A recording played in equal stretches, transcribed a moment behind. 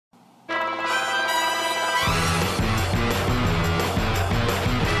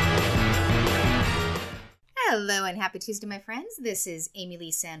Hello and happy Tuesday, my friends. This is Amy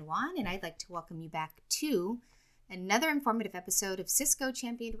Lee San Juan, and I'd like to welcome you back to another informative episode of Cisco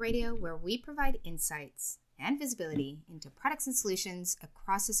Champion Radio, where we provide insights and visibility into products and solutions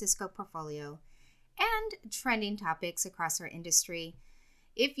across the Cisco portfolio and trending topics across our industry.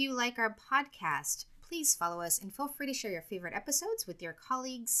 If you like our podcast, please follow us and feel free to share your favorite episodes with your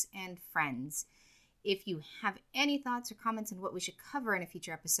colleagues and friends. If you have any thoughts or comments on what we should cover in a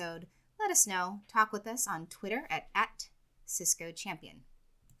future episode, let us know. Talk with us on Twitter at Cisco Champion.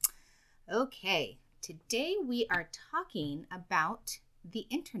 Okay, today we are talking about the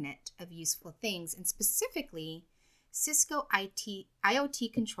Internet of Useful Things, and specifically Cisco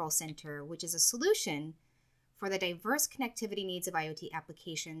IoT Control Center, which is a solution for the diverse connectivity needs of IoT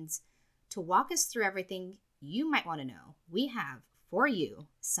applications. To walk us through everything you might want to know, we have for you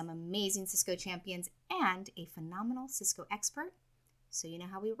some amazing Cisco champions and a phenomenal Cisco expert. So you know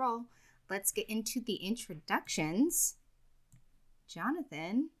how we roll. Let's get into the introductions.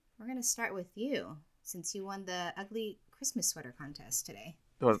 Jonathan, we're going to start with you since you won the ugly Christmas sweater contest today.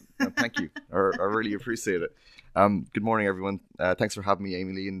 Oh, thank you. I really appreciate it. Good morning, everyone. Thanks for having me,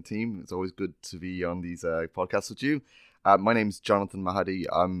 Amy Lee, and the team. It's always good to be on these podcasts with you. My name's Jonathan Mahadi.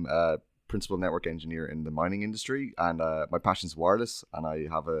 I'm a principal network engineer in the mining industry, and my passion is wireless, and I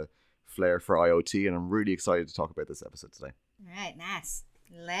have a flair for IoT, and I'm really excited to talk about this episode today. All right, nice.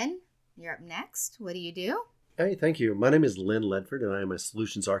 Len, you're up next. What do you do? Hey, thank you. My name is Len Ledford, and I am a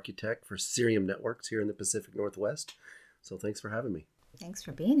solutions architect for Cerium Networks here in the Pacific Northwest. So thanks for having me. Thanks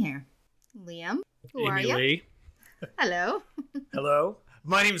for being here. Liam, who are you? Lee. Hello. Hello.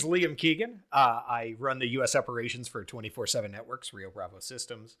 My name is Liam Keegan. I run the U.S. operations for 24/7 Networks, Rio Bravo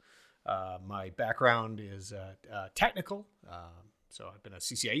Systems. My background is technical. So I've been a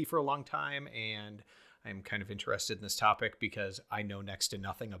CCIE for a long time, and I'm kind of interested in this topic because I know next to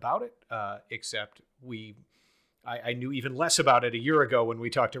nothing about it, except I knew even less about it a year ago when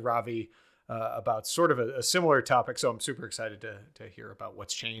we talked to Ravi about sort of a similar topic. So I'm super excited to hear about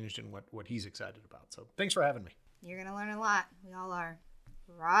what's changed and what he's excited about. So thanks for having me. You're going to learn a lot. We all are.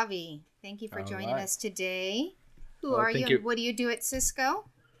 Ravi, thank you for joining us today. Who are you and what do you do at Cisco?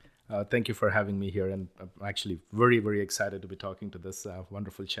 Thank you for having me here, and I'm actually very, very excited to be talking to this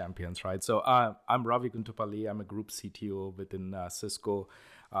wonderful champions, right? So I'm Ravi Guntupalli. I'm a group CTO within Cisco,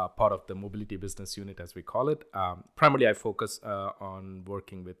 part of the mobility business unit, as we call it. Primarily, I focus on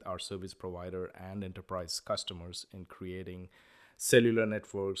working with our service provider and enterprise customers in creating cellular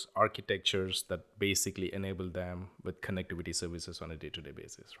networks, architectures that basically enable them with connectivity services on a day-to-day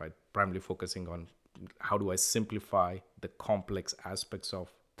basis, right? Primarily focusing on how do I simplify the complex aspects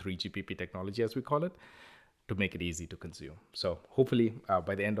of 3GPP technology, as we call it, to make it easy to consume. So hopefully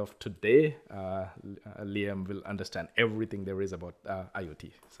by the end of today, Liam will understand everything there is about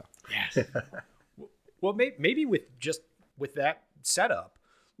IoT. So yes. Well, maybe with that setup,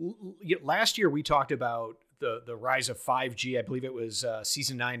 last year we talked about the rise of 5G. I believe it was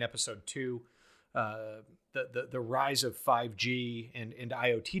season 9, episode 2. The rise of 5G and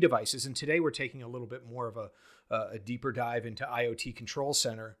IoT devices. And today we're taking a little bit more of a deeper dive into IoT Control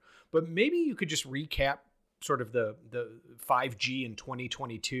Center. But maybe you could just recap sort of the 5G in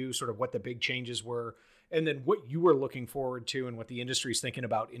 2022, sort of what the big changes were, and then what you were looking forward to and what the industry is thinking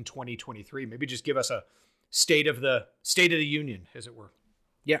about in 2023. Maybe just give us a state of the union, as it were.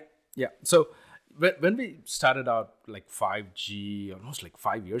 Yeah. So when we started out like 5G, almost like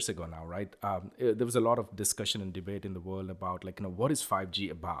 5 years ago now, right? There was a lot of discussion and debate in the world about what is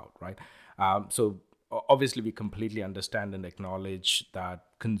 5G about, right? So obviously we completely understand and acknowledge that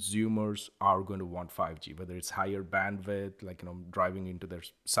consumers are going to want 5G, whether it's higher bandwidth, driving into their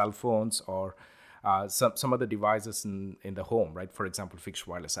cell phones or some other devices in the home, right? For example, fixed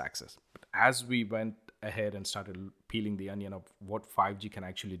wireless access. But as we went ahead and started peeling the onion of what 5G can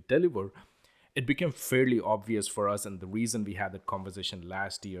actually deliver, it became fairly obvious for us. And the reason we had that conversation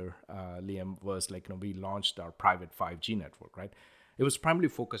last year, Liam, was we launched our private 5G network, right? It was primarily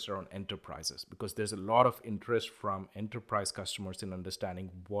focused around enterprises because there's a lot of interest from enterprise customers in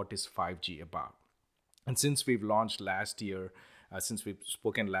understanding what is 5G about. And since we've launched last year, since we've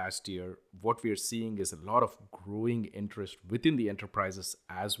spoken last year, what we are seeing is a lot of growing interest within the enterprises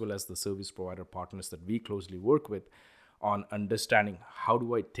as well as the service provider partners that we closely work with on understanding how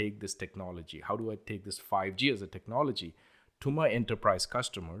do I take this technology, how do I take this 5G as a technology to my enterprise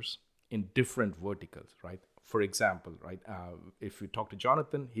customers in different verticals, right? For example, right, if you talk to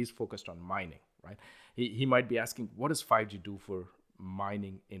Jonathan, he's focused on mining, right? He might be asking, what does 5G do for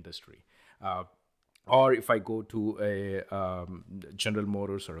mining industry? Or if I go to a General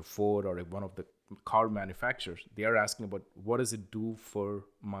Motors or a Ford or one of the car manufacturers, they are asking about what does it do for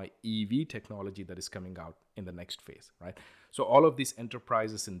my EV technology that is coming out in the next phase, right? So all of these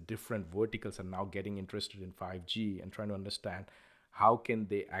enterprises in different verticals are now getting interested in 5G and trying to understand how can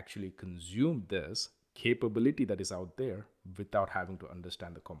they actually consume this capability that is out there without having to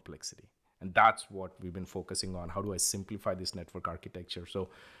understand the complexity. And that's what we've been focusing on. How do I simplify this network architecture? So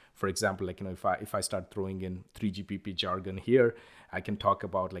for example, like, if I start throwing in 3GPP jargon here, I can talk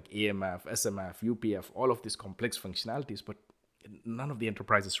about like AMF, SMF, UPF, all of these complex functionalities, but none of the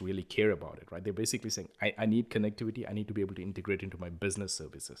enterprises really care about it, right? They're basically saying, I need connectivity. I need to be able to integrate into my business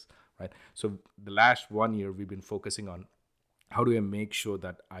services, right? So the last 1 year, we've been focusing on how do I make sure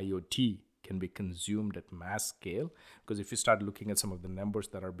that IoT can be consumed at mass scale? Because if you start looking at some of the numbers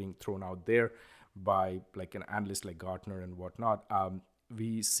that are being thrown out there by like an analyst like Gartner and whatnot,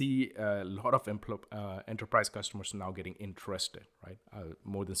 we see a lot of enterprise customers now getting interested, right?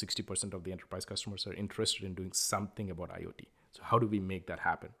 More than 60% of the enterprise customers are interested in doing something about IoT. So how do we make that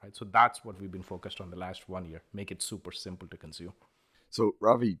happen, right? So that's what we've been focused on the last 1 year, make it super simple to consume. So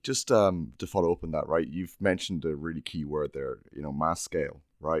Ravi, just to follow up on that, right? You've mentioned a really key word there, mass scale,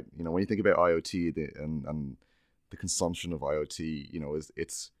 right? When you think about IoT and the consumption of IoT,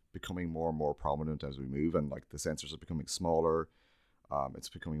 it's becoming more and more prominent as we move, and like the sensors are becoming smaller. It's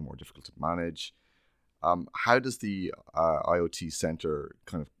becoming more difficult to manage. How does the IoT center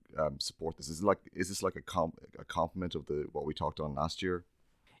kind of support this? Is this like a complement of what we talked on last year?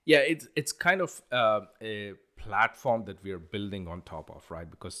 Yeah, it's kind of a platform that we are building on top of, right?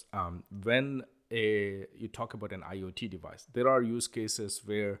 Because when you talk about an IoT device, there are use cases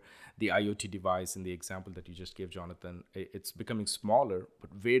where the IoT device, in the example that you just gave, Jonathan, it's becoming smaller,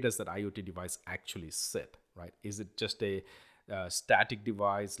 but where does that IoT device actually sit, right? Is it just a static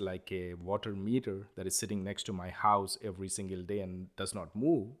device like a water meter that is sitting next to my house every single day and does not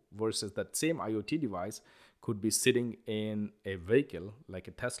move, versus that same IoT device could be sitting in a vehicle like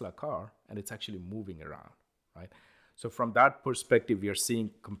a Tesla car and it's actually moving around, right? So from that perspective, we are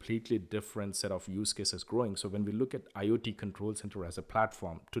seeing completely different set of use cases growing. So when we look at IoT Control Center as a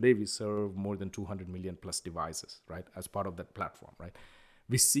platform, today we serve more than 200 million plus devices, right? As part of that platform, right?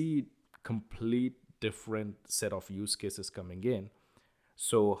 We see complete different set of use cases coming in.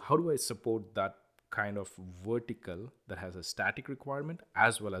 So how do I support that kind of vertical that has a static requirement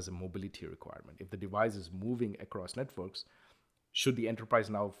as well as a mobility requirement? If the device is moving across networks, should the enterprise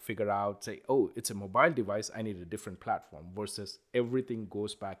now figure out, say, oh, it's a mobile device, I need a different platform, versus everything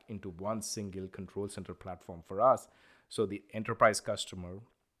goes back into one single control center platform for us. So the enterprise customer,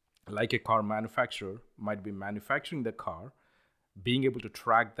 like a car manufacturer, might be manufacturing the car, being able to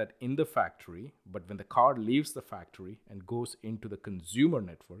track that in the factory, but when the car leaves the factory and goes into the consumer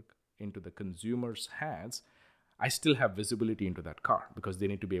network, into the consumer's hands, I still have visibility into that car because they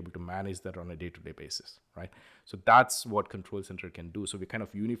need to be able to manage that on a day-to-day basis, right? So that's what Control Center can do. So we're kind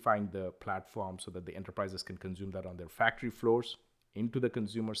of unifying the platform so that the enterprises can consume that on their factory floors, into the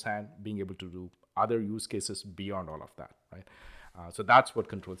consumer's hand, being able to do other use cases beyond all of that, right? So that's what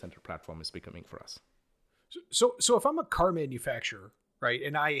Control Center platform is becoming for us. So if I'm a car manufacturer, right,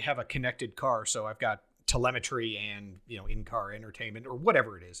 and I have a connected car, so I've got telemetry and in-car entertainment or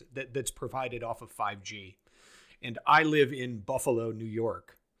whatever it is that's provided off of 5G, and I live in Buffalo, New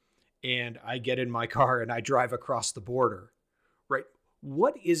York, and I get in my car and I drive across the border, right?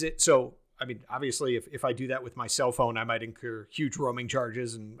 What is it? So, I mean, obviously, if I do that with my cell phone, I might incur huge roaming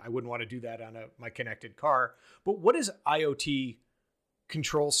charges, and I wouldn't want to do that on my connected car. But what does IoT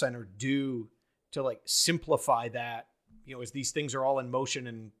Control Center do to like simplify that, as these things are all in motion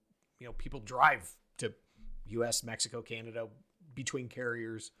and, people drive to US, Mexico, Canada, between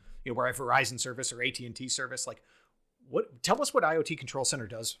carriers, where I have Verizon service or AT&T service, like tell us what IoT Control Center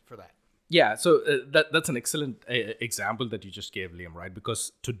does for that. Yeah, so that's an excellent example that you just gave, Liam, right?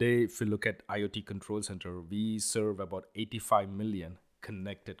 Because today, if you look at IoT Control Center, we serve about 85 million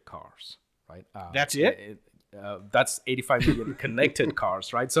connected cars, right? That's it? That's 85 million connected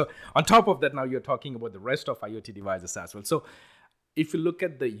cars, right? So on top of that, now you're talking about the rest of IoT devices as well. So if you look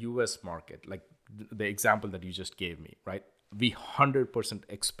at the US market, like the example that you just gave me, right? We 100%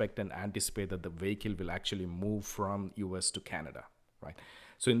 expect and anticipate that the vehicle will actually move from US to Canada, right?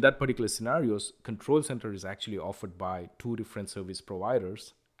 So in that particular scenarios, Control Center is actually offered by two different service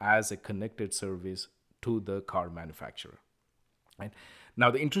providers as a connected service to the car manufacturer, right? Now,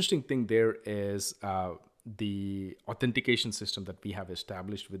 the interesting thing there is the authentication system that we have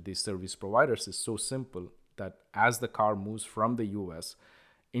established with these service providers is so simple that as the car moves from the US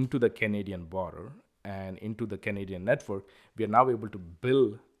into the Canadian border and into the Canadian network, we are now able to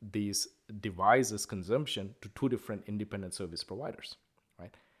bill these devices consumption to two different independent service providers,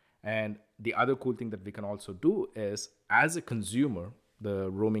 right? And the other cool thing that we can also do is, as a consumer, the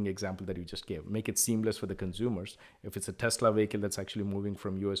roaming example that you just gave, make it seamless for the consumers. If it's a Tesla vehicle that's actually moving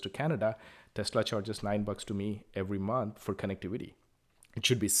from US to Canada, Tesla charges $9 to me every month for connectivity. It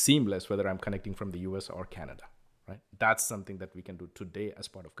should be seamless whether I'm connecting from the US or Canada, right? That's something that we can do today as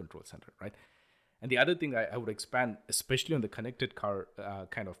part of Control Center, right? And the other thing I would expand, especially on the connected car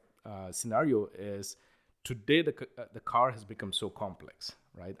scenario, is today the car has become so complex,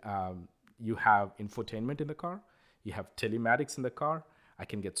 right? You have infotainment in the car, you have telematics in the car, I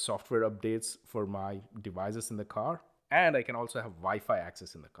can get software updates for my devices in the car, and I can also have Wi-Fi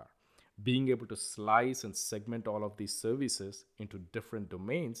access in the car. Being able to slice and segment all of these services into different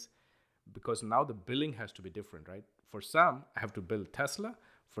domains, because now the billing has to be different, right? For some, I have to bill Tesla.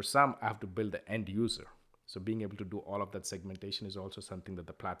 For some, I have to bill the end user. So being able to do all of that segmentation is also something that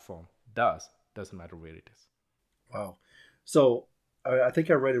the platform does. Doesn't matter where it is. Wow. So I think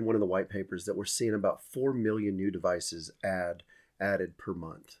I read in one of the white papers that we're seeing about 4 million new devices added per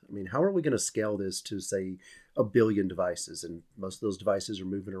month. I mean, how are we going to scale this to, say, 1 billion devices? And most of those devices are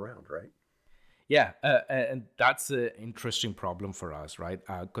moving around, right? Yeah, and that's an interesting problem for us, right?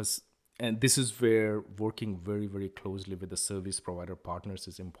 And this is where working very, very closely with the service provider partners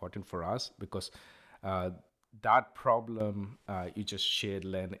is important for us, because that problem you just shared,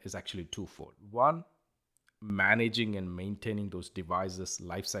 Len, is actually twofold. One, managing and maintaining those devices,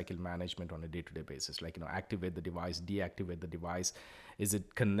 lifecycle management on a day-to-day basis, like, activate the device, deactivate the device. Is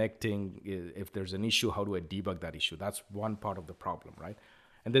it connecting? If there's an issue, how do I debug that issue? That's one part of the problem, right?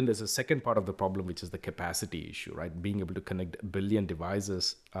 And then there's a second part of the problem, which is the capacity issue, right? Being able to connect 1 billion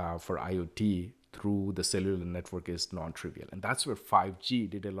devices for IoT through the cellular network is non-trivial. And that's where 5G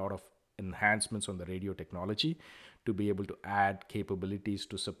did a lot of enhancements on the radio technology to be able to add capabilities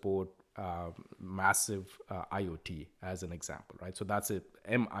to support massive IoT, as an example, right? So that's it.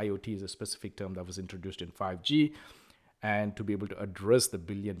 MIoT is a specific term that was introduced in 5G, and to be able to address the 1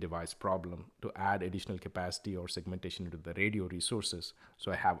 billion device problem, to add additional capacity or segmentation into the radio resources.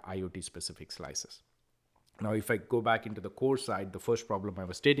 So I have IoT specific slices. Now, if I go back into the core side, the first problem I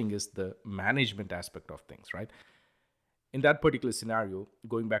was stating is the management aspect of things, right? In that particular scenario,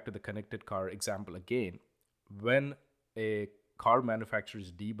 going back to the connected car example again, when a car manufacturer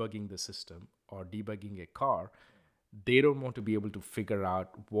is debugging the system or debugging a car, they don't want to be able to figure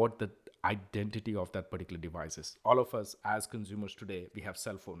out what the identity of that particular device is. All of us as consumers today, we have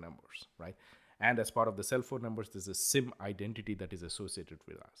cell phone numbers, right? And as part of the cell phone numbers, there's a SIM identity that is associated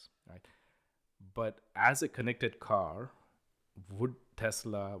with us, right? But as a connected car, would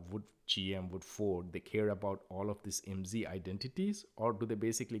Tesla, would GM, would Ford, they care about all of these MZ identities? Or do they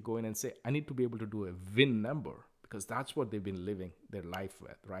basically go in and say, I need to be able to do a VIN number? Because that's what they've been living their life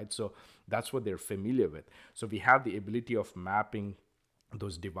with, right? So that's what they're familiar with. So we have the ability of mapping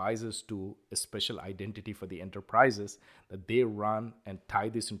those devices to a special identity for the enterprises that they run and tie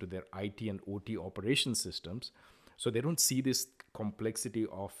this into their IT and OT operation systems. So they don't see this complexity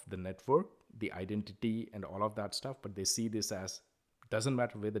of the network, the identity and all of that stuff, but they see this as, doesn't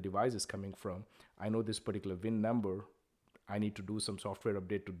matter where the device is coming from. I know this particular VIN number. I need to do some software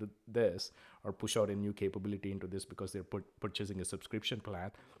update to this or push out a new capability into this because they're purchasing a subscription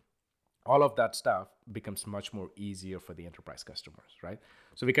plan. All of that stuff becomes much more easier for the enterprise customers, right?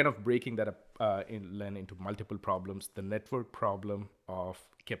 So we're kind of breaking that up into multiple problems. The network problem of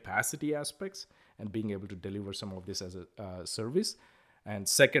capacity aspects and being able to deliver some of this as a service. And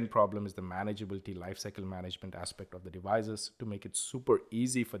second problem is the manageability, lifecycle management aspect of the devices to make it super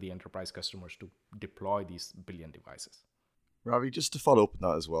easy for the enterprise customers to deploy these 1 billion devices. Ravi, just to follow up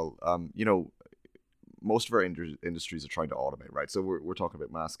on that as well, most of our industries are trying to automate, right? So we're talking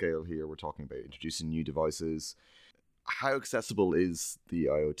about mass scale here. We're talking about introducing new devices. How accessible is the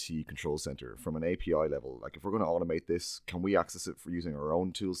IoT control center from an API level? Like, if we're going to automate this, can we access it for using our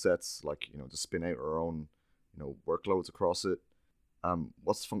own tool sets, like, to spin out our own, workloads across it?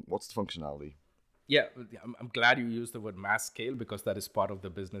 What's the functionality? Yeah, I'm glad you used the word mass scale because that is part of the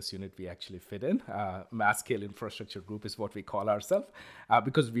business unit we actually fit in. Mass scale infrastructure group is what we call ourselves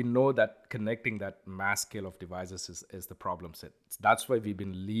because we know that connecting that mass scale of devices is the problem set. That's why we've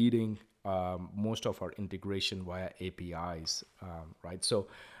been leading most of our integration via APIs, right? So,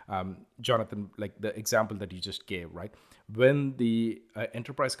 Jonathan, like the example that you just gave, right? When the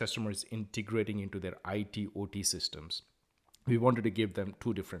enterprise customer is integrating into their IT, OT systems, we wanted to give them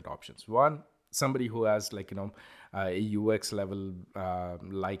two different options. One, somebody who has a UX level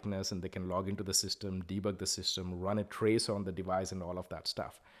likeness and they can log into the system, debug the system, run a trace on the device and all of that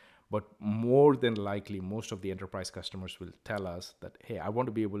stuff. But more than likely, most of the enterprise customers will tell us that, hey, I want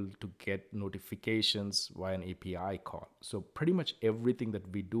to be able to get notifications via an API call. So pretty much everything that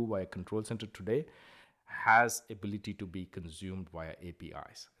we do via Control Center today has ability to be consumed via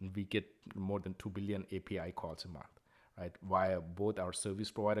APIs. And we get more than 2 billion API calls a month, right? Via both our service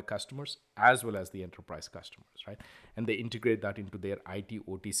provider customers as well as the enterprise customers, right? And they integrate that into their IT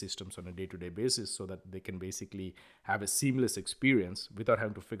OT systems on a day-to-day basis so that they can basically have a seamless experience without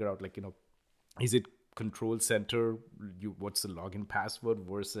having to figure out, like, is it Control Center, what's the login password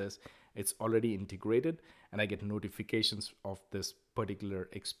versus it's already integrated and I get notifications of this particular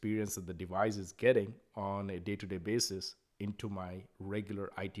experience that the device is getting on a day-to-day basis into my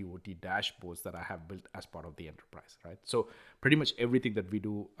regular IT OT dashboards that I have built as part of the enterprise, right? So pretty much everything that we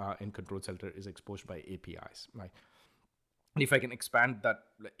do in Control Center is exposed by APIs, right? And if I can expand that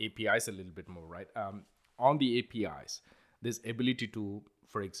APIs a little bit more, right? On the APIs, there's ability to,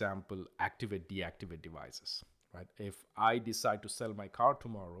 for example, activate, deactivate devices, right? If I decide to sell my car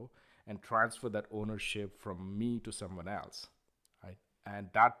tomorrow and transfer that ownership from me to someone else, right? And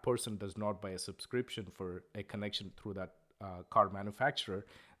that person does not buy a subscription for a connection through that car manufacturer,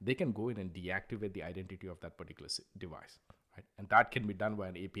 they can go in and deactivate the identity of that particular device, right? And that can be done by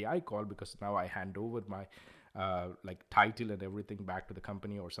an API call, because now I hand over my title and everything back to the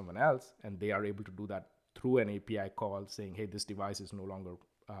company or someone else, and they are able to do that through an API call saying, hey, this device is no longer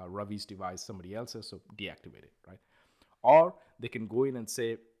Ravi's device, somebody else's, so deactivate it, right? Or they can go in and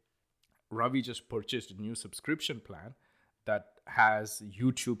say, Ravi just purchased a new subscription plan that has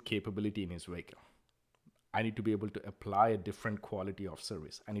YouTube capability in his vehicle. I need to be able to apply a different quality of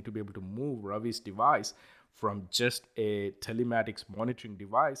service. I need to be able to move Ravi's device from just a telematics monitoring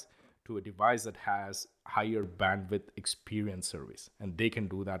device to a device that has higher bandwidth experience service. And they can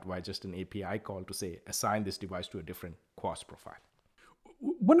do that via just an API call to say, assign this device to a different cost profile.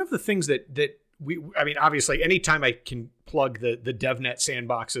 One of the things that obviously, anytime I can plug the DevNet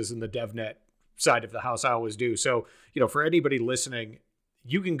sandboxes and the DevNet side of the house, I always do. So, for anybody listening,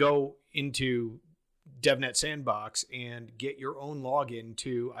 you can go into DevNet Sandbox and get your own login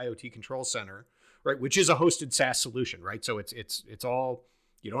to IoT Control Center, right? Which is a hosted SaaS solution, right? So it's all,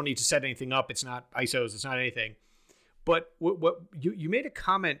 you don't need to set anything up. It's not ISOs. It's not anything. But what you made a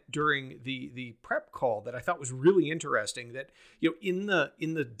comment during the prep call that I thought was really interesting, that in the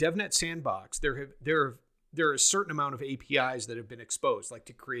DevNet Sandbox there are a certain amount of APIs that have been exposed, like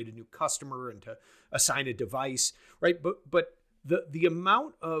to create a new customer and to assign a device, right? But the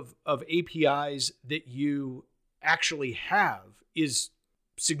amount of APIs that you actually have is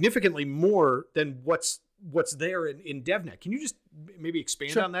significantly more than what's there in DevNet. Can you just maybe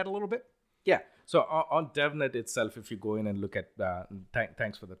expand on that a little bit? Yeah. So on DevNet itself, if you go in and look at,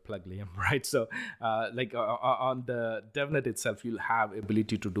 thanks for that plug, Liam, right? So on the DevNet itself, you'll have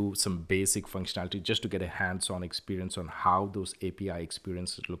ability to do some basic functionality just to get a hands-on experience on how those API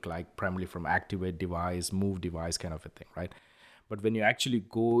experiences look like, primarily from activate device, move device kind of a thing, right? But when you actually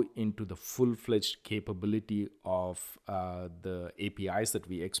go into the full-fledged capability of the APIs that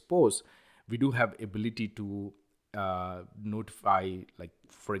we expose, we do have ability to notify, like,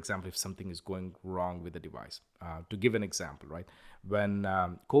 for example, if something is going wrong with the device. To give an example, right? When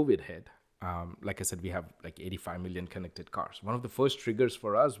COVID hit, like I said, we have like 85 million connected cars. One of the first triggers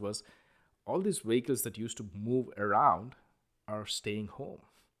for us was all these vehicles that used to move around are staying home.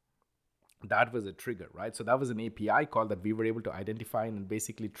 That was a trigger, right? So that was an API call that we were able to identify and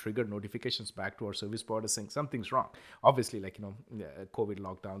basically trigger notifications back to our service provider saying something's wrong. Obviously, COVID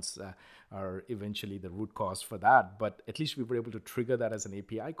lockdowns are eventually the root cause for that, but at least we were able to trigger that as an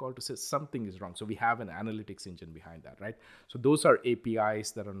API call to say something is wrong. So we have an analytics engine behind that, right? So those are APIs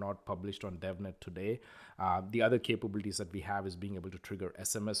that are not published on DevNet today. The other capabilities that we have is being able to trigger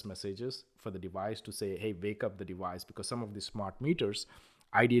SMS messages for the device to say, hey, wake up the device, because some of the smart meters,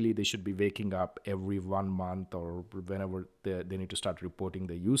 ideally, they should be waking up every 1 month or whenever they need to start reporting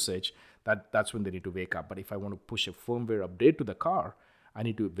the usage. That's when they need to wake up. But if I want to push a firmware update to the car, I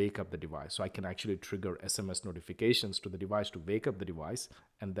need to wake up the device. So I can actually trigger SMS notifications to the device to wake up the device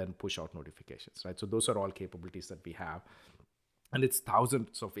and then push out notifications, right? So those are all capabilities that we have. And it's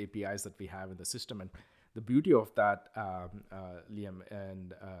thousands of APIs that we have in the system. And the beauty of that, Liam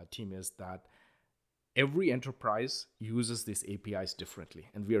and team, is that every enterprise uses these APIs differently,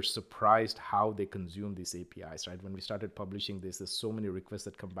 and we are surprised how they consume these APIs, right? When we started publishing this, there's so many requests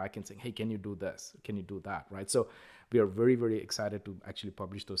that come back and saying, hey, can you do this? Can you do that, right? So we are very, very excited to actually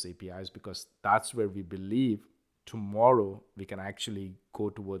publish those APIs, because that's where we believe tomorrow we can actually go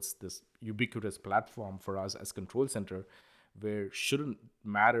towards this ubiquitous platform for us as Control Center, where shouldn't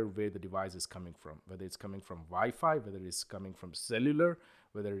matter where the device is coming from, whether it's coming from Wi-Fi, whether it's coming from cellular,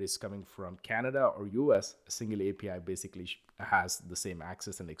 whether it is coming from Canada or US, a single API basically has the same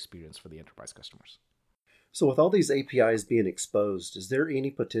access and experience for the enterprise customers. So with all these APIs being exposed, is there any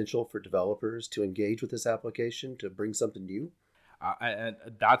potential for developers to engage with this application to bring something new? And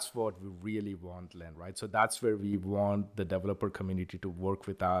that's what we really want, Len, right? So that's where we want the developer community to work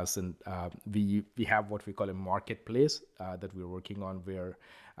with us. And we have what we call a marketplace that we're working on where,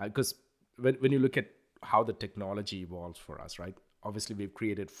 because when you look at how the technology evolves for us, right? Obviously, we've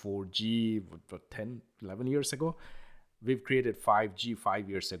created 4G 10, 11 years ago. We've created 5G 5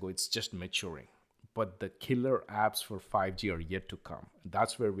 years ago. It's just maturing. But the killer apps for 5G are yet to come.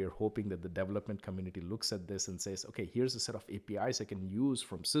 That's where we're hoping that the development community looks at this and says, okay, here's a set of APIs I can use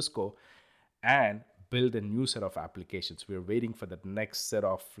from Cisco and build a new set of applications. We're waiting for that next set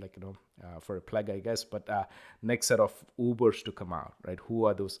of, for a plug, I guess, but next set of Ubers to come out, right? Who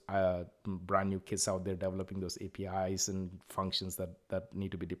are those brand new kids out there developing those APIs and functions that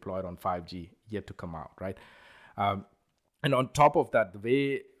need to be deployed on 5G yet to come out, right? And on top of that, the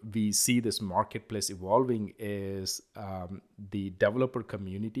way we see this marketplace evolving is the developer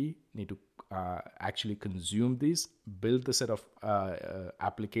community need to actually consume these, build the set of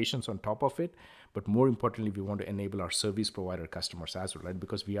applications on top of it. But more importantly, we want to enable our service provider customers as well, right?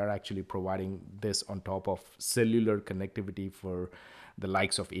 Because we are actually providing this on top of cellular connectivity for the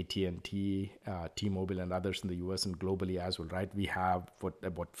likes of AT&T, T-Mobile, and others in the US and globally as well, right? We have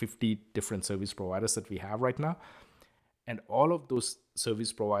about 50 different service providers that we have right now. And all of those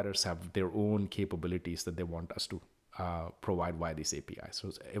service providers have their own capabilities that they want us to provide via these APIs.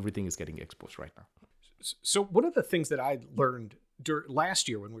 So everything is getting exposed right now. So one of the things that I learned last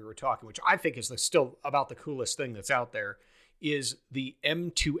year when we were talking, which I think is still about the coolest thing that's out there, is the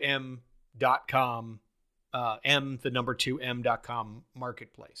M2M.com, M2M.com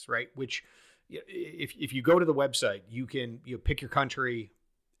marketplace, right? Which if you go to the website, you can pick your country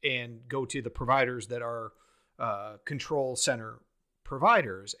and go to the providers that are control center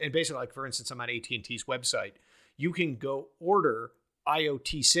providers. And basically, like, for instance, I'm on AT&T's website. You can go order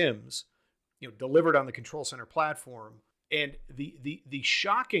IoT SIMs, delivered on the control center platform. And the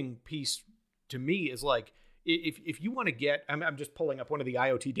shocking piece to me is, like, if you want to get, I'm just pulling up one of the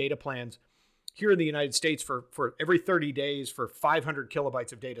IoT data plans here in the United States for every 30 days for 500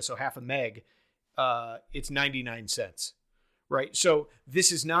 kilobytes of data, so half a meg, it's 99 cents, right? So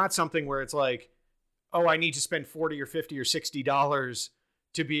this is not something where it's like, oh, I need to spend $40 or $50 or $60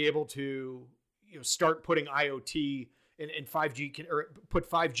 to be able to start putting IoT and 5G or put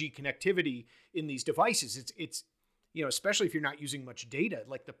 5G connectivity in these devices. It's especially if you're not using much data,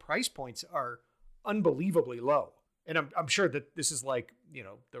 like, the price points are unbelievably low. And I'm sure that this is like,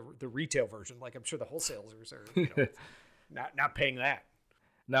 the retail version. Like, I'm sure the wholesalers are not paying that.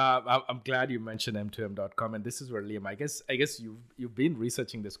 Now, I'm glad you mentioned M2M.com, and this is where, Liam, I guess you've been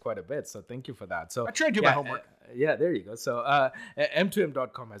researching this quite a bit, so thank you for that. So I tried to do my homework. Yeah, there you go. So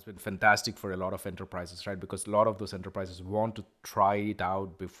M2M.com has been fantastic for a lot of enterprises, right? Because a lot of those enterprises want to try it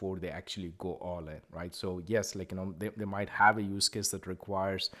out before they actually go all in, right? So yes, they might have a use case that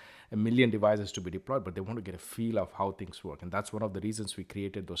requires 1 million devices to be deployed, but they want to get a feel of how things work. And that's one of the reasons we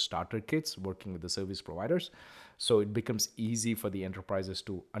created those starter kits working with the service providers. So it becomes easy for the enterprises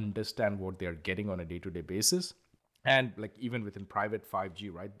to understand what they're getting on a day-to-day basis. And even within private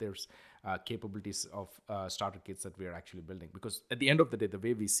 5G, right, there's capabilities of starter kits that we're actually building. Because at the end of the day, the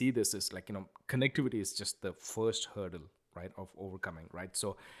way we see this is connectivity is just the first hurdle, right, of overcoming, right?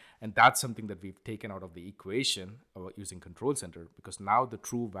 So, and that's something that we've taken out of the equation using Control Center, because now the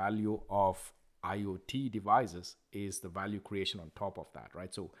true value of IoT devices is the value creation on top of that,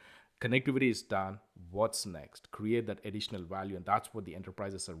 right? So connectivity is done. What's next? Create that additional value. And that's what the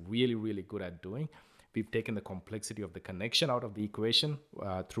enterprises are really, really good at doing. We've taken the complexity of the connection out of the equation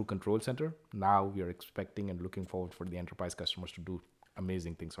through Control Center. Now we are expecting and looking forward for the enterprise customers to do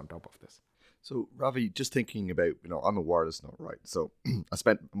amazing things on top of this. So Ravi, just thinking about, I'm a wireless nut, right? So I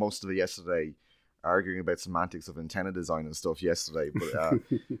spent most of it yesterday arguing about semantics of antenna design and stuff yesterday. But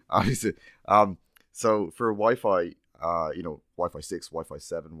obviously, so for Wi-Fi, Wi-Fi 6, Wi-Fi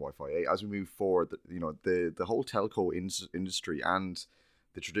 7, Wi-Fi 8, as we move forward, the whole telco industry and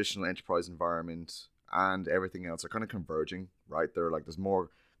the traditional enterprise environment and everything else are kind of converging, right? There's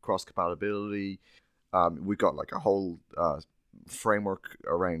more cross compatibility. We've got a whole framework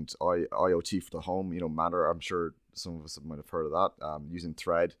around IoT for the home, Matter. I'm sure some of us might have heard of that, using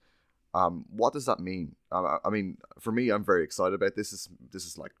Thread. What does that mean? I mean, for me, I'm very excited about this. This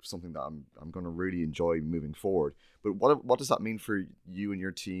is like something that I'm going to really enjoy moving forward. But what does that mean for you and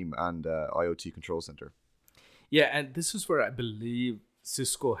your team and IoT Control Center? Yeah, and this is where I believe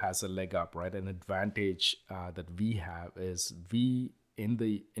Cisco has a leg up, right? An advantage that we have is we in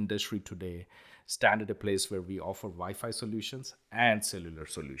the industry today stand at a place where we offer Wi-Fi solutions and cellular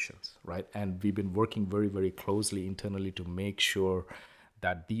solutions, right? And we've been working very, very closely internally to make sure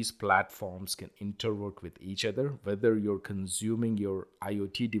that these platforms can interwork with each other, whether you're consuming your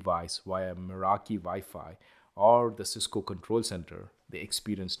IoT device via Meraki Wi-Fi or the Cisco Control Center, the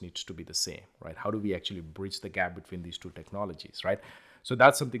experience needs to be the same, right? How do we actually bridge the gap between these two technologies, right? So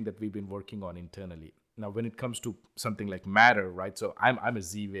that's something that we've been working on internally. Now, when it comes to something like Matter, right? So I'm a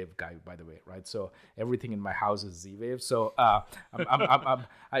Z-Wave guy, by the way, right? So everything in my house is Z-Wave. So I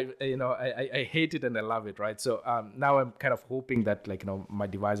hate it and I love it, right? So now I'm kind of hoping that my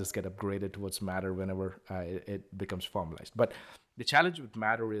devices get upgraded towards Matter whenever it becomes formalized. But the challenge with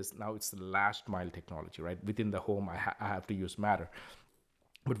Matter is now it's the last mile technology, right? Within the home, I have to use Matter.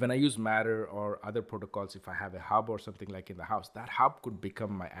 But when I use Matter or other protocols, if I have a hub or something like in the house, that hub could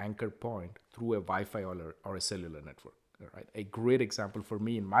become my anchor point through a Wi-Fi or a cellular network, right? A great example for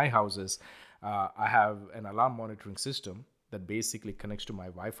me in my house is I have an alarm monitoring system that basically connects to my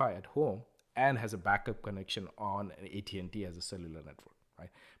Wi-Fi at home and has a backup connection on an AT&T as a cellular network,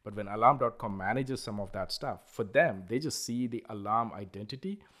 right? But when Alarm.com manages some of that stuff, for them, they just see the alarm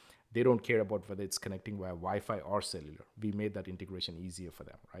identity. They don't care about whether it's connecting via Wi-Fi or cellular. We made that integration easier for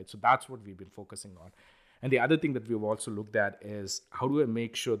them, right? So that's what we've been focusing on. And the other thing that we've also looked at is how do I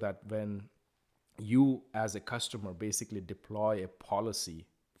make sure that when you as a customer basically deploy a policy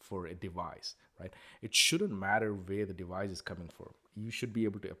for a device, right? It shouldn't matter where the device is coming from. You should be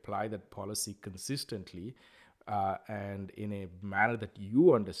able to apply that policy consistently and in a manner that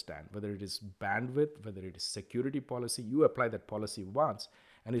you understand, whether it is bandwidth, whether it is security policy, you apply that policy once.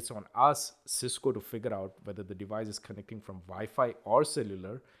 And it's on us, Cisco, to figure out whether the device is connecting from Wi-Fi or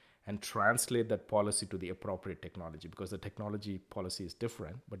cellular and translate that policy to the appropriate technology, because the technology policy is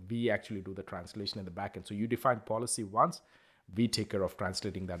different, but we actually do the translation in the backend. So you define policy once, we take care of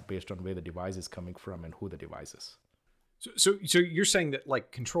translating that based on where the device is coming from and who the device is. So you're saying that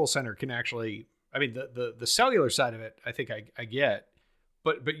like Control Center can actually, I mean, the cellular side of it, I think I get,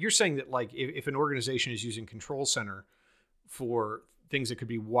 but you're saying that like if an organization is using Control Center for things that could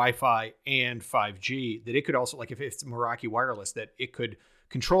be Wi-Fi and 5G, that it could also, like if it's Meraki wireless, that it could,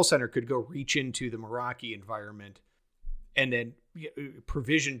 Control Center could go reach into the Meraki environment and then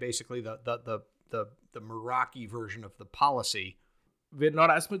provision basically the Meraki version of the policy. We're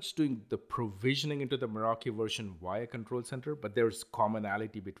not as much doing the provisioning into the Meraki version via Control Center, but there's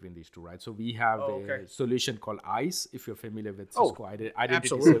commonality between these two, right? So we have a solution called ICE, if you're familiar with Cisco Identity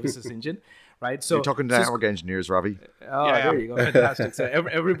Services Engine, right? So you're talking to network engineers, Ravi. There you go, fantastic. So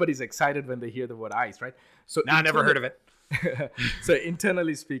everybody's excited when they hear the word ICE, right? So I never heard of it. So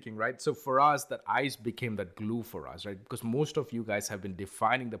internally speaking, right? So for us, that ICE became that glue for us, right? Because most of you guys have been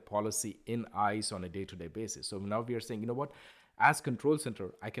defining the policy in ICE on a day-to-day basis. So now we are saying, you know what? As Control Center,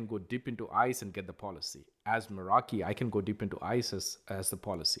 I can go deep into ICE and get the policy. As Meraki, I can go deep into ICE as the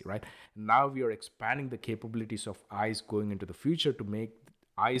policy, right? Now we are expanding the capabilities of ICE going into the future to make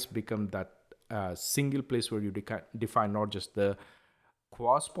ICE become that single place where you define not just the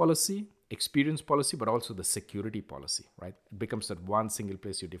QoS policy, experience policy, but also the security policy, right? It becomes that one single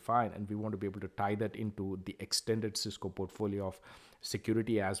place you define, and we want to be able to tie that into the extended Cisco portfolio of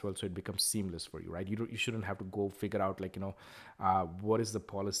security as well, so it becomes seamless for you, right? You shouldn't have to go figure out what is the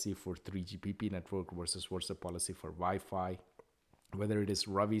policy for 3GPP network versus what's the policy for Wi-Fi, whether it is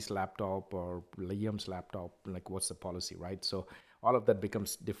Ravi's laptop or Liam's laptop, like what's the policy, right? So all of that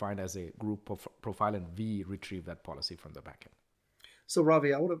becomes defined as a group profile, and we retrieve that policy from the backend. So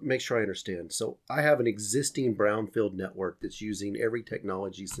Ravi, I want to make sure I understand. So I have an existing brownfield network that's using every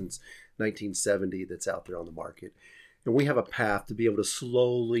technology since 1970 that's out there on the market. And we have a path to be able to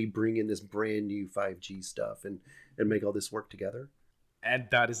slowly bring in this brand new 5G stuff and make all this work together. And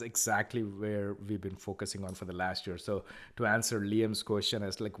that is exactly where we've been focusing on for the last year. So to answer Liam's question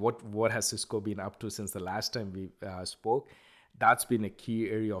as like, what has Cisco been up to since the last time we spoke? That's been a key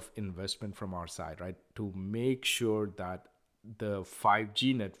area of investment from our side, right? To make sure that the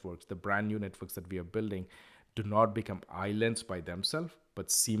 5G networks, the brand new networks that we are building, do not become islands by themselves, but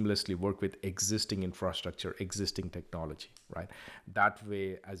seamlessly work with existing infrastructure, existing technology, right? That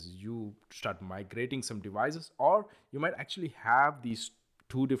way, as you start migrating some devices, or you might actually have these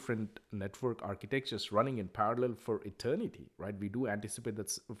two different network architectures running in parallel for eternity, right? We do anticipate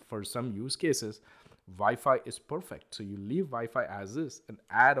that for some use cases, Wi-Fi is perfect. So you leave Wi-Fi as is and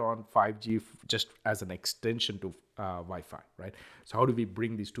add on 5G just as an extension to Wi-Fi, right? So how do we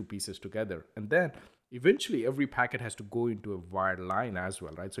bring these two pieces together? And then eventually every packet has to go into a wired line as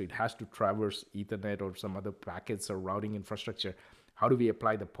well, right? So it has to traverse Ethernet or some other packets or routing infrastructure. How do we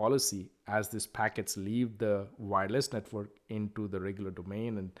apply the policy as these packets leave the wireless network into the regular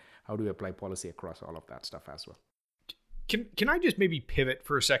domain, and how do we apply policy across all of that stuff as well? Can I just maybe pivot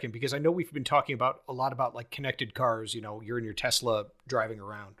for a second? Because I know we've been talking about a lot about like connected cars, you're in your Tesla driving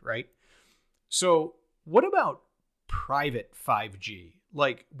around, right? So what about private 5G?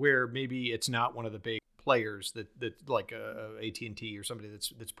 Like where maybe it's not one of the big players that like AT&T or somebody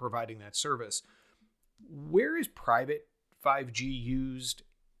that's providing that service. Where is private 5G used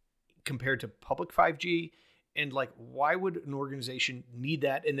compared to public 5G? And like, why would an organization need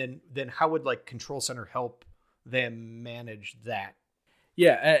that? And then how would like Control Center help them manage that?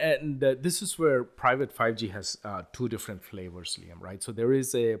 Yeah, and this is where private 5G has two different flavors, Liam, right? So there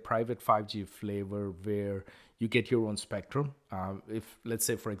is a private 5G flavor where you get your own spectrum. If, let's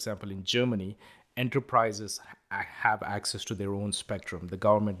say, for example, in Germany, enterprises have access to their own spectrum. The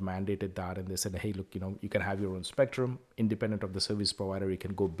government mandated that, and they said, hey, look, you can have your own spectrum independent of the service provider. You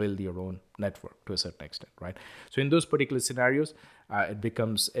can go build your own network to a certain extent, right? So in those particular scenarios, it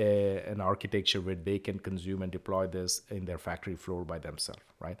becomes an architecture where they can consume and deploy this in their factory floor by themselves,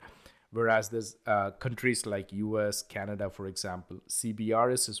 right? Whereas there's countries like US, Canada, for example,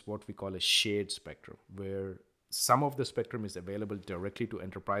 CBRS is what we call a shared spectrum, where some of the spectrum is available directly to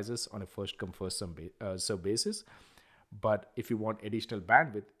enterprises on a first come first serve basis. But if you want additional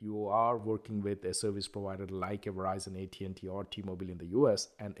bandwidth, you are working with a service provider like a Verizon, AT&T, or T-Mobile in the US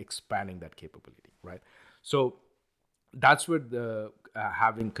and expanding that capability, right? So that's where the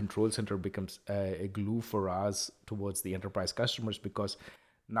having Control Center becomes a glue for us towards the enterprise customers, because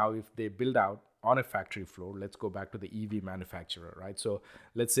now if they build out on a factory floor, let's go back to the EV manufacturer, right? So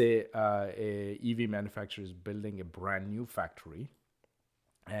let's say a EV manufacturer is building a brand new factory,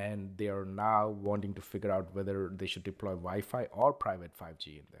 and they are now wanting to figure out whether they should deploy Wi-Fi or private 5G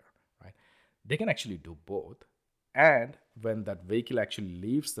in there, right? They can actually do both. And when that vehicle actually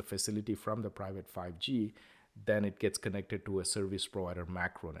leaves the facility from the private 5G, then it gets connected to a service provider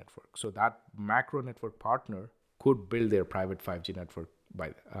macro network. So that macro network partner could build their private 5G network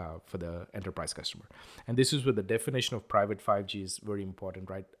for the enterprise customer. And this is where the definition of private 5G is very important,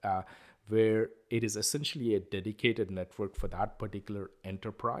 right? Where it is essentially a dedicated network for that particular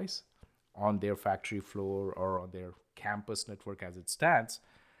enterprise on their factory floor or on their campus network as it stands.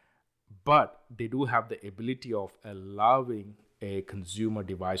 But they do have the ability of allowing a consumer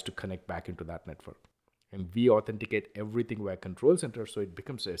device to connect back into that network. And we authenticate everything via Control Center, so it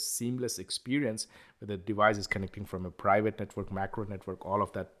becomes a seamless experience where the device is connecting from a private network, macro network, all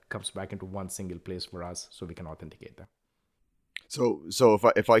of that comes back into one single place for us, so we can authenticate them. So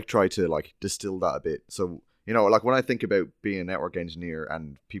if I try to like distill that a bit, so like when I think about being a network engineer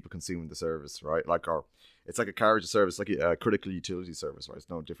and people consuming the service, right? It's like a carriage service, like a critical utility service, right? It's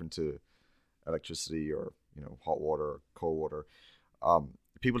no different to electricity or hot water or cold water.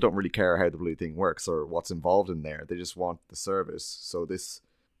 People don't really care how the blue thing works or what's involved in there. They just want the service. So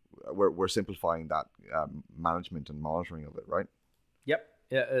we're simplifying that management and monitoring of it, right? Yep.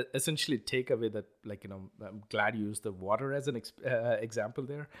 Yeah. Essentially, take away that, I'm glad you used the water as an example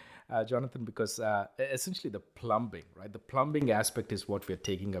there, Jonathan, because essentially the plumbing, right? The plumbing aspect is what we're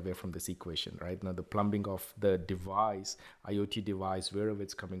taking away from this equation, right? Now, the plumbing of the device, IoT device, wherever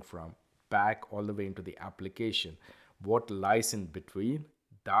it's coming from, back all the way into the application. What lies in between?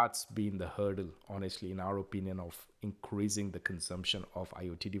 That's been the hurdle, honestly, in our opinion, of increasing the consumption of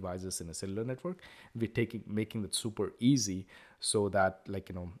IoT devices in a cellular network. We're making it super easy so that,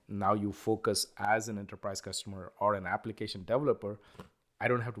 now you focus as an enterprise customer or an application developer. I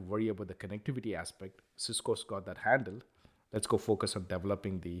don't have to worry about the connectivity aspect. Cisco's got that handled. Let's go focus on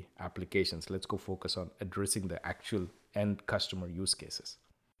developing the applications. Let's go focus on addressing the actual end customer use cases.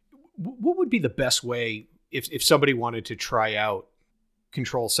 What would be the best way if somebody wanted to try out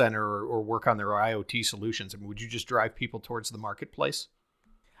Control Center or work on their IoT solutions? I mean, would you just drive people towards the marketplace?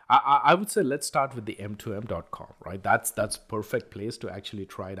 I would say let's start with the m2m.com, right? That's perfect place to actually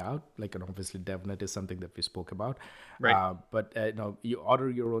try it out. And obviously DevNet is something that we spoke about. Right. But you order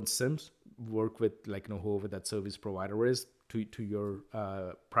your own SIMs, work with whoever that service provider is. To your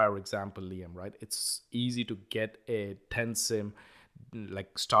prior example, Liam, right? It's easy to get a 10 SIM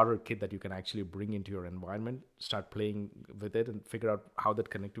starter kit that you can actually bring into your environment, start playing with it and figure out how that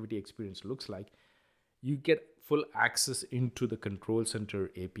connectivity experience looks like. You get full access into the Control Center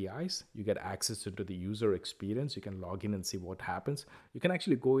APIs. You get access into the user experience. You can log in and see what happens. You can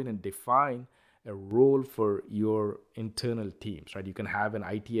actually go in and define a role for your internal teams, right? You can have an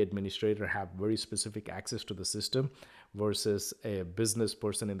IT administrator have very specific access to the system versus a business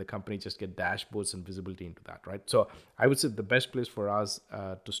person in the company just get dashboards and visibility into that, right? So I would say the best place for us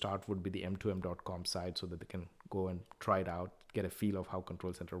to start would be the m2m.com site, so that they can go and try it out, get a feel of how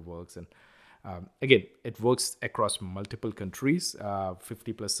Control Center works. And again, it works across multiple countries.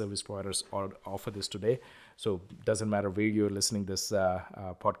 50 plus service providers offer this today. So it doesn't matter where you're listening this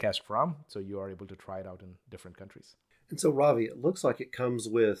podcast from. So you are able to try it out in different countries. And so, Ravi, it looks like it comes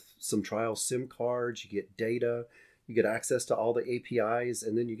with some trial SIM cards. You get data, you get access to all the APIs,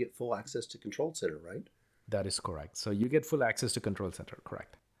 and then you get full access to Control Center, right? That is correct. So you get full access to Control Center,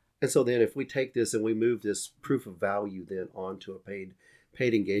 correct. And so then if we take this and we move this proof of value then onto a paid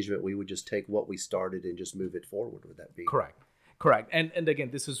engagement, we would just take what we started and just move it forward. Would that be correct? And again,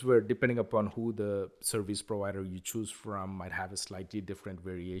 this is where, depending upon who the service provider you choose from, might have a slightly different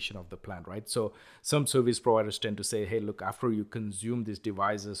variation of the plan, right? So some service providers tend to say, hey, look, after you consume these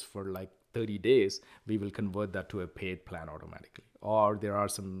devices for like 30 days, we will convert that to a paid plan automatically. Or there are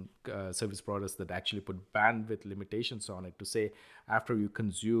some service providers that actually put bandwidth limitations on it to say, after you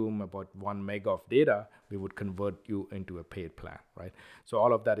consume about 1 meg of data, we would convert you into a paid plan, right? So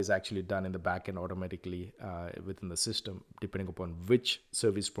all of that is actually done in the backend automatically within the system, depending upon which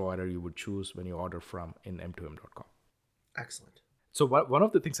service provider you would choose when you order from in m2m.com. Excellent. So one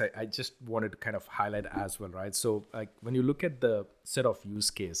of the things I just wanted to kind of highlight as well, right? So like when you look at the set of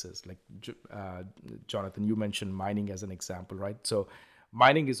use cases, like Jonathan, you mentioned mining as an example, right? So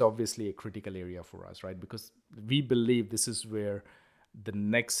mining is obviously a critical area for us, right? Because we believe this is where the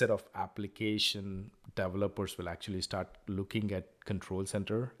next set of application developers will actually start looking at Control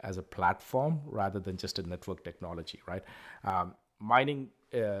Center as a platform rather than just a network technology, right? Mining,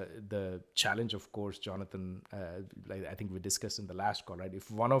 the challenge, of course, Jonathan, like I think we discussed in the last call, right? If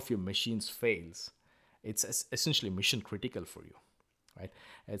one of your machines fails, it's essentially mission critical for you, right?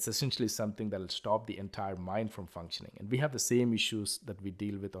 It's essentially something that will stop the entire mine from functioning. And we have the same issues that we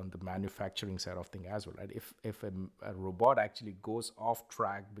deal with on the manufacturing side of things as well, right? If a robot actually goes off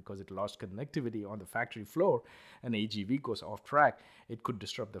track because it lost connectivity on the factory floor, and AGV goes off track, it could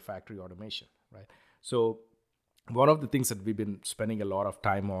disrupt the factory automation, right? So one of the things that we've been spending a lot of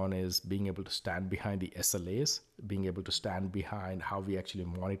time on is being able to stand behind the SLAs, being able to stand behind how we actually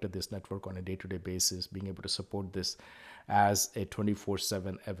monitor this network on a day-to-day basis, being able to support this as a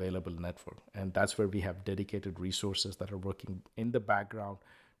 24/7 available network. And that's where we have dedicated resources that are working in the background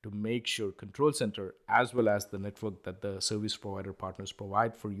to make sure Control Center, as well as the network that the service provider partners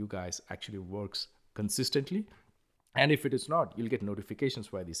provide for you guys, actually works consistently. And if it is not, you'll get notifications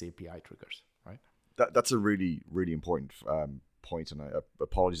via these API triggers, right? That's a really, really important point, and I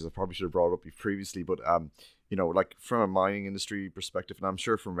apologize, I probably should have brought it up previously, but like from a mining industry perspective, and I'm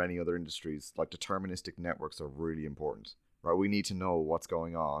sure from many other industries, like deterministic networks are really important, right? We need to know what's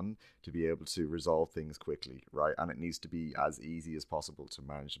going on to be able to resolve things quickly, right? And it needs to be as easy as possible to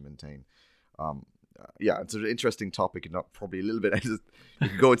manage and maintain. It's an interesting topic, and not probably a little bit, you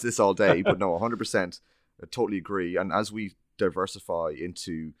could go into this all day, but no, 100%, I totally agree. And as we diversify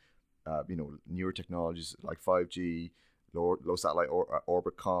into newer technologies like 5G, low satellite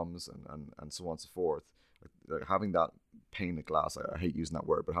orbit comms, and so on and so forth, having that pane of glass, I hate using that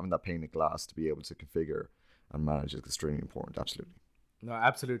word, but having that pane of glass to be able to configure and manage is extremely important. Absolutely. No,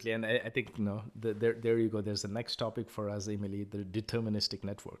 absolutely. And I think, there you go. There's the next topic for us, Emily, the deterministic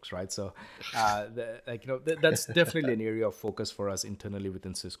networks, right? So, that's definitely an area of focus for us internally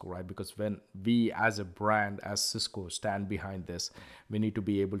within Cisco, right? Because when we as a brand, as Cisco, stand behind this, we need to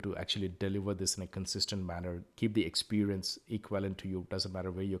be able to actually deliver this in a consistent manner, keep the experience equivalent to you, doesn't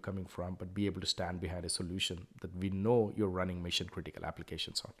matter where you're coming from, but be able to stand behind a solution that we know you're running mission critical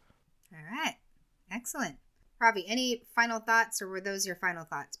applications on. All right. Excellent. Ravi, any final thoughts, or were those your final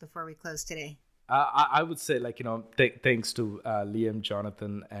thoughts before we close today? I would say, thanks to Liam,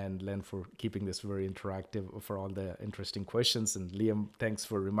 Jonathan, and Len for keeping this very interactive, for all the interesting questions. And Liam, thanks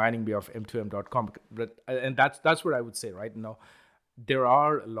for reminding me of m2m.com. And that's what I would say, right? There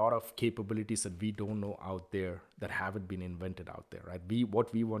are a lot of capabilities that we don't know out there that haven't been invented out there, right?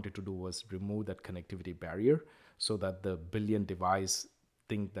 What we wanted to do was remove that connectivity barrier so that the billion device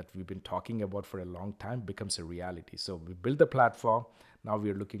thing that we've been talking about for a long time becomes a reality. So we built the platform. Now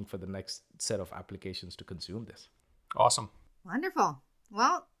we're looking for the next set of applications to consume this. Awesome. Wonderful.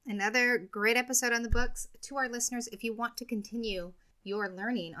 Well, another great episode on the books. To our listeners, if you want to continue your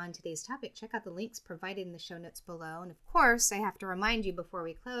learning on today's topic, check out the links provided in the show notes below. And of course, I have to remind you before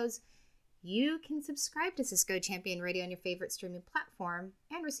we close, you can subscribe to Cisco Champion Radio on your favorite streaming platform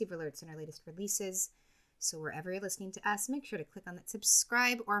and receive alerts on our latest releases. So wherever you're listening to us, make sure to click on that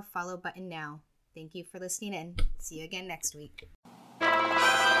subscribe or follow button now. Thank you for listening in. See you again next week.